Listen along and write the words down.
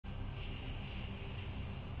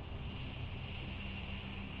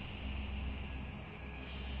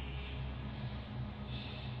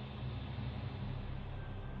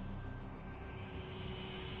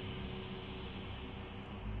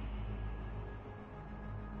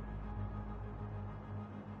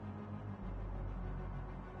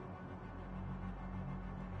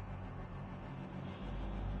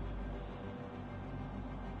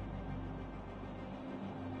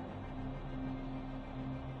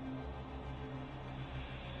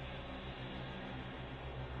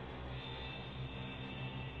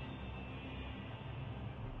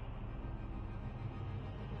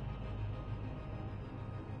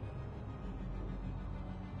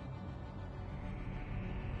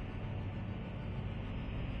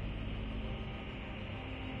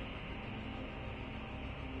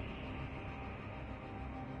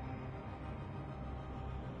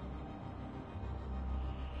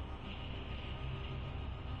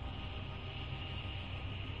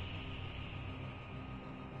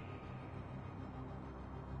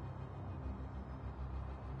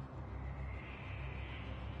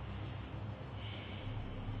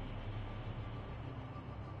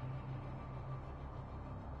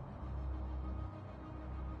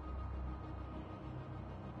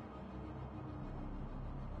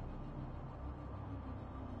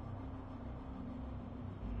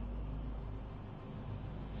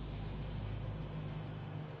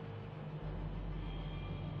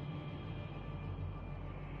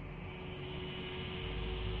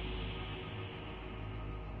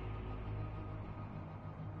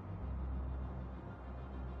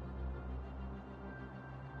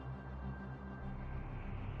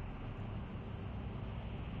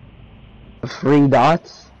Three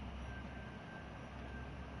dots?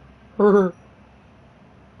 Huh?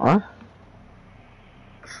 3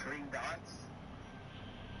 dots?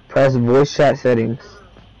 Press voice chat settings.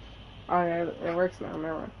 Oh yeah, it works now,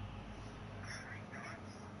 never mind.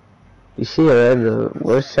 You see the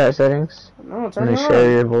voice chat settings? No, When turn they it share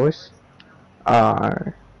on. your voice?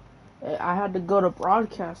 Alright. I had to go to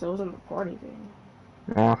broadcast, it wasn't the party thing.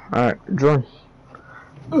 Alright, join.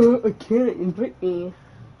 I can't invite me.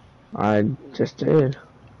 I just did.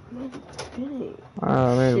 No, dang.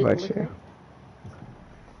 Let me Shit, invite liquor. you.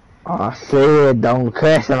 I said don't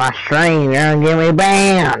cuss in my stream, you're gonna get me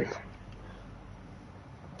banned.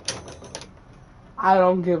 I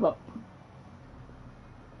don't give up.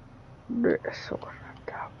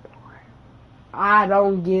 I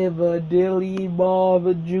don't give a dilly ball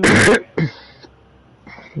the juice.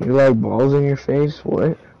 You like balls in your face?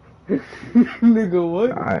 What? Nigga,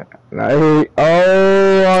 what? You're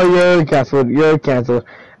canceled. You're canceled.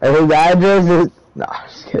 I think the address is. No, I'm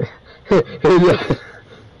just kidding.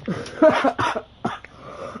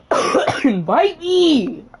 Invite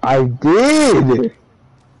me! I did!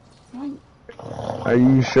 Are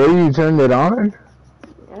you sure you turned it on?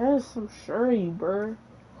 Yes, I'm sure you, bro.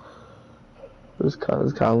 Who's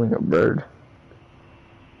calling a bird?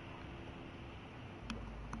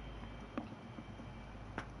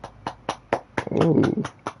 Ooh.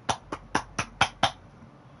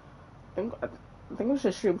 I think we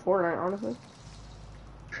should stream Fortnite, honestly.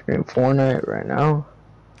 Stream Fortnite right now?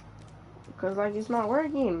 Because, like, it's not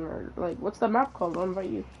working. Or, like, what's the map called? I'll invite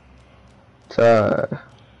you. It's, oh,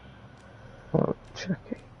 check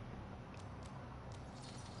it.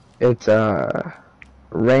 It's,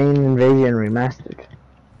 Rain Invasion Remastered.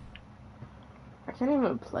 I can't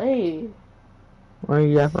even play. What are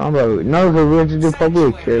you got from about? No, because we have to do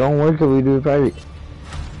public. It don't work if we do private.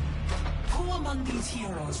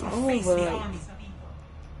 Oh, but, like,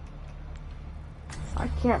 I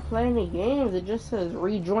can't play any games. It just says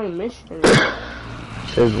rejoin mission.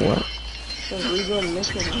 Says what? It says rejoin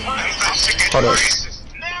mission. Hold up.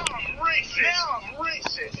 Now I'm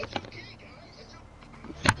racist.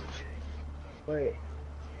 Wait.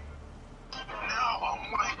 Now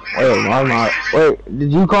I'm like that. Wait, why am I? Wait,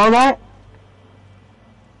 did you call that?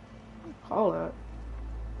 Call that.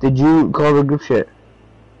 Did you call the group shit?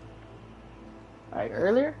 Like,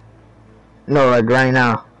 earlier? No, like right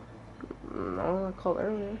now. No, I called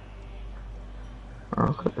earlier.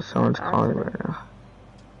 Oh, cause someone's calling right now.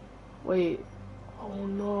 Wait. Oh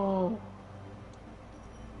no.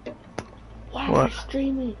 Why am I What?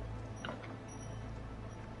 streaming?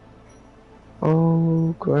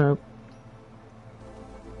 Oh crap.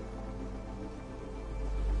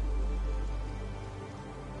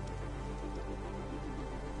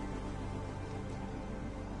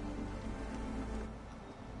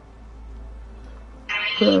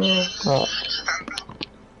 Oh.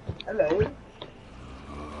 Hello.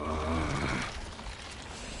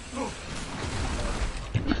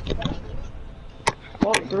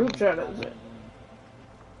 What group chat is it?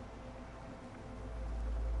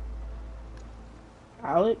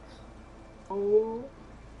 Alex? Oh.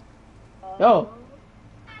 Yo.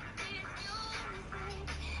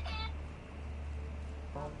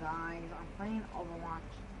 Well, guys, I'm playing Overwatch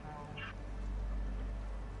now.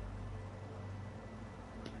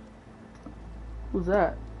 Who's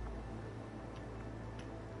that?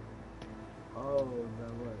 Oh,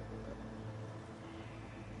 that was.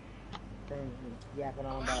 Yapping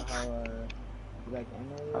on about how, you like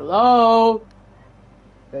Emily? Hello?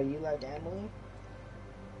 So you like Emily?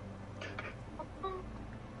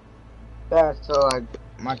 Yeah, so, like,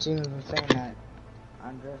 my team was saying that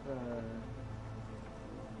I'm just, a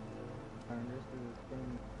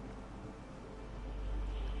thing.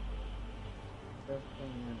 Just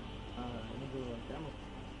thing, Emily like Emily.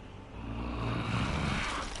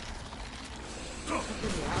 I don't know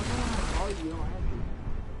how to call you, you don't answer.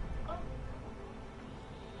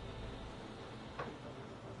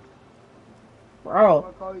 Bro. If I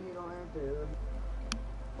call you, you don't answer.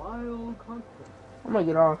 Wild content. I'm gonna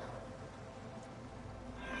get off.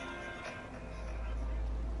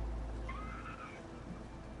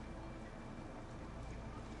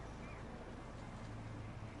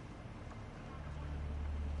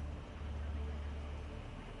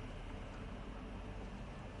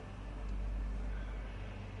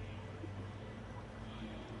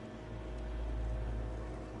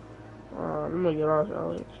 I'm gonna get off,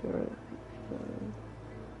 Alex. Right.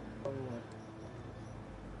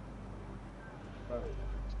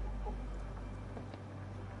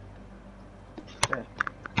 Okay.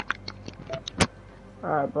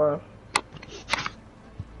 Alright, bro.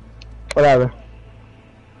 Whatever.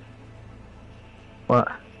 What?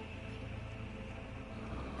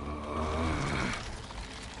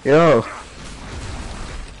 Yo.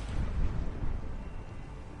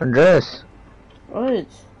 Andres. What?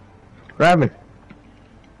 Robin.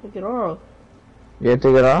 Take it off. You have to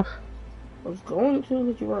take it off? I was going to,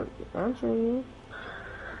 but you weren't answering me.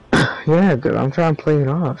 Yeah, cause I'm trying to play it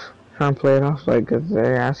off. Trying to play it off like cause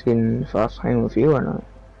they're asking if I was playing with you or not.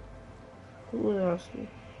 Who was asking?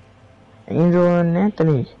 Angel and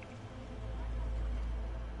Anthony.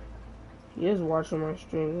 He is watching my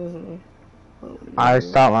streams, isn't he? Oh, I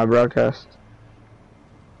stopped my broadcast.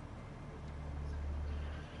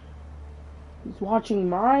 He's watching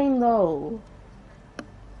mine though.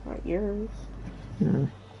 Not yours. Hmm.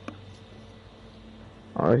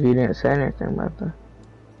 Oh, he didn't say anything about that.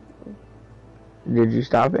 Did you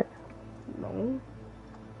stop it? No.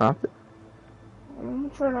 Stop it. I'm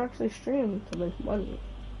trying to actually stream to make money.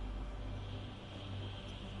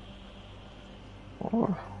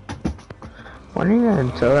 Oh. When are you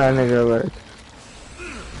gonna tell that nigga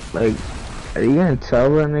like, are you gonna tell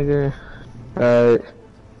that nigga,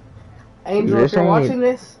 Angel, you're if you're saying watching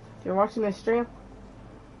this, if you're watching this stream,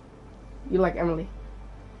 you like Emily.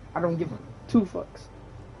 I don't give two fucks.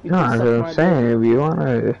 You no, can that's suck what my I'm saying, dick. if you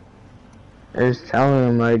wanna, just tell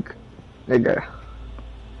him like, nigga,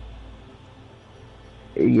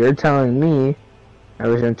 you're telling me,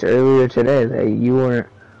 ever since earlier today, that you weren't,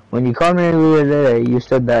 when you called me earlier today, you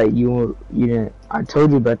said that you didn't, I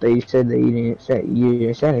told you about that, you said that you didn't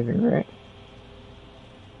say anything, right?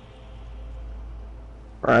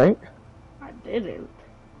 Right? I didn't.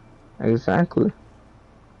 Exactly.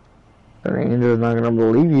 But Angel's not gonna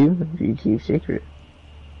believe you if you keep secret.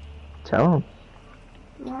 Tell him.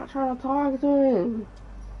 I'm not trying to talk to him.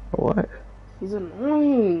 What? He's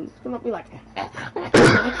annoying. He's gonna be like.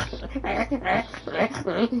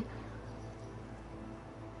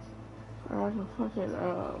 Like a fucking,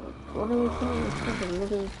 what are we calling this fucking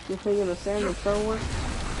niggas who play in the sand in Star Wars?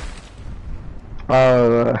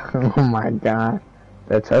 Oh my god.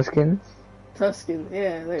 The Tuscans? Tuscans,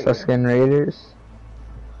 yeah. There you Tuscan Raiders?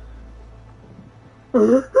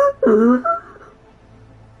 go.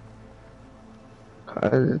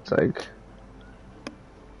 Cause it's like,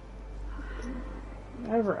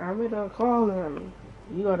 Never, I made a call them.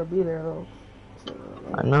 You gotta be there though. So,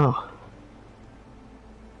 I know.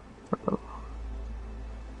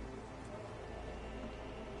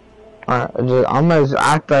 Alright, I'm gonna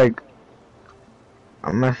act like,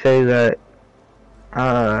 I'm gonna say that,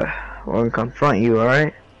 we're gonna confront you,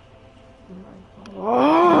 alright?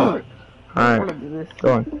 oh, I don't Alright, wanna do this.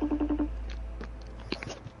 go on.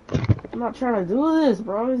 I'm not trying to do this,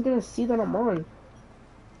 bro. He's gonna see that I'm on.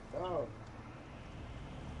 Oh.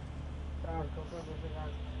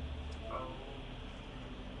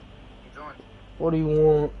 You doing? What do you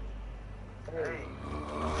want? Hey.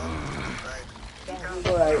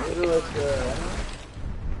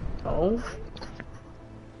 Oh?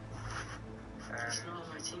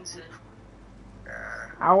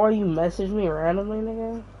 How are you message me randomly,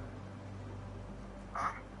 nigga?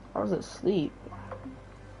 I was asleep.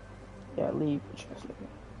 Yeah, leave, bitch ass nigga.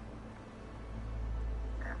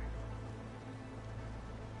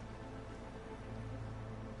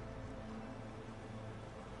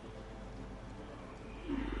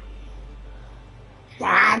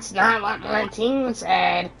 That's not what my team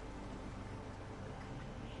said.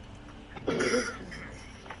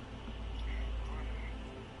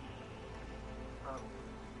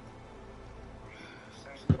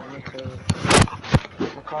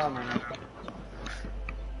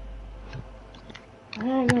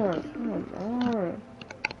 Hang on, come on.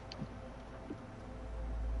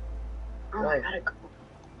 Right.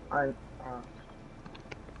 Alright,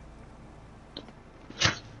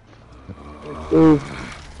 Ooh,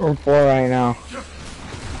 I'm 4 right now.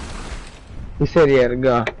 He said he had to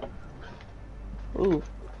go. Ooh,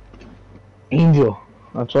 Angel.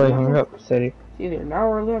 That's why he hung up. Said it's either now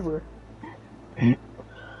or never. he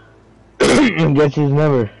gets his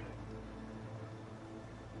number.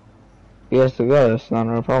 He has to go, that's not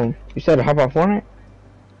our problem. You said hop on Fortnite?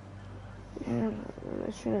 Yeah,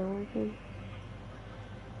 that shit ain't working.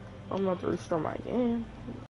 I'm about to restart my game.